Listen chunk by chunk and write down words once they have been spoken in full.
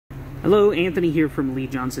Hello, Anthony here from Lee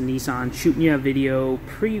Johnson Nissan, shooting you a video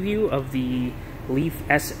preview of the Leaf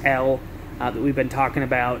SL that we've been talking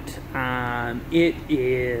about. It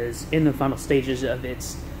is in the final stages of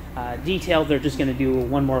its detail. They're just going to do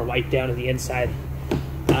one more wipe down of the inside.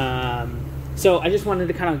 So I just wanted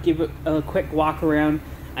to kind of give it a quick walk around,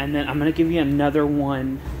 and then I'm going to give you another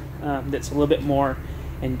one that's a little bit more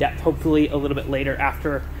in depth, hopefully a little bit later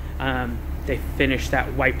after they finish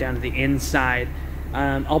that wipe down of the inside.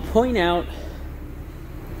 I'll point out,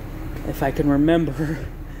 if I can remember,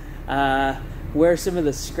 where some of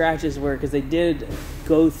the scratches were, because they did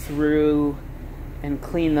go through and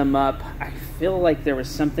clean them up. I feel like there was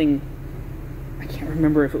something, I can't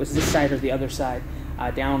remember if it was this side or the other side,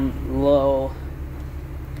 down low.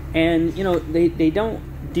 And, you know, they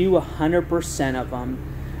don't do 100% of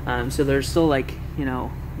them. So there's still, like, you know,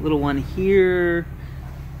 little one here.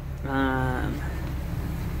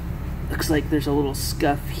 Looks like there's a little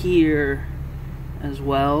scuff here as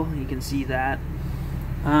well. You can see that.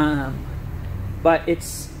 But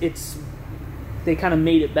they kind of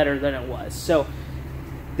made it better than it was. So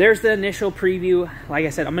there's the initial preview. Like I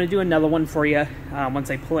said, I'm going to do another one for you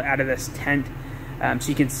once I pull it out of this tent, so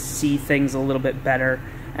you can see things a little bit better,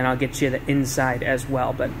 and I'll get you the inside as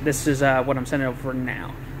well. But this is what I'm sending over for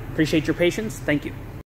now. Appreciate your patience. Thank you.